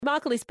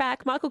Michael is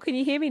back. Michael, can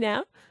you hear me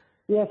now?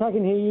 Yes, I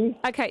can hear you.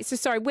 Okay, so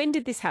sorry, when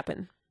did this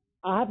happen?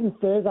 It happened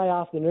Thursday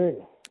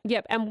afternoon.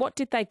 Yep, and what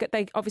did they get?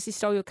 They obviously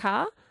stole your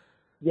car?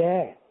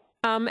 Yeah.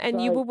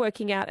 And you were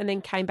working out and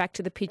then came back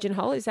to the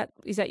pigeonhole. Is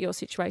that your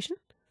situation?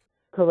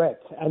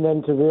 Correct. And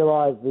then to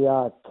realise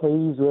the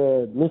keys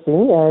were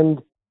missing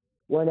and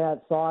went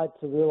outside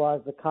to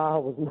realise the car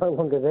was no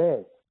longer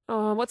there.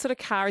 Oh, what sort of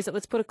car is it?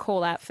 Let's put a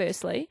call out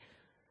firstly.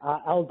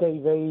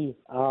 LDV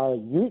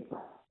Ute.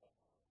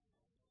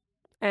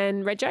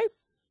 And Rego?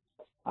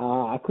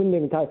 I couldn't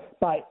even tell.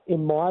 But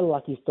in my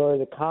lucky story,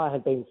 the car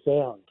had been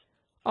found.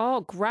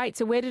 Oh, great.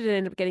 So where did it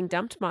end up getting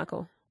dumped,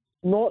 Michael?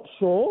 Not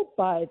sure,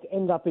 but it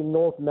ended up in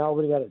North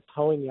Melbourne at a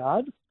towing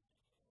yard.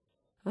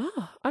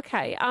 Oh,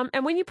 okay.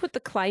 And when you put the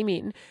claim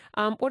in,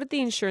 what did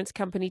the insurance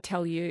company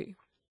tell you?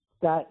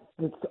 That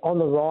it's on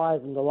the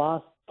rise, and the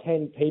last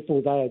 10 people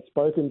they had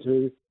spoken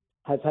to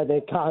have had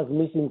their cars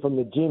missing from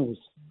the gyms.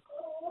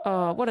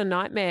 Oh, what a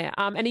nightmare.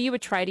 And are you a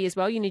tradie as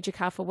well? You need your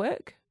car for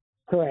work?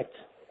 Correct.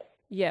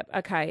 Yep.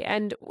 Okay.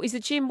 And is the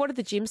gym, what did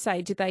the gym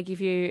say? Did they give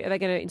you, are they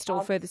going to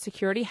install further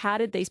security? How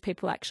did these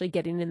people actually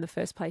get in the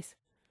first place?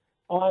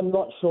 I'm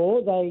not sure.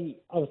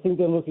 I think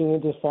they're looking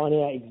into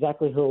finding out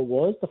exactly who it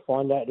was to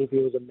find out if he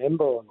was a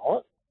member or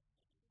not.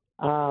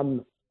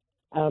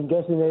 I'm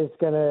guessing they're just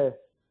going to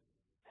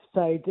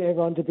say to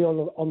everyone to be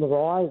on the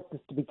rise,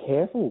 just to be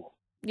careful.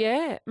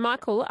 Yeah.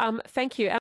 Michael, thank you.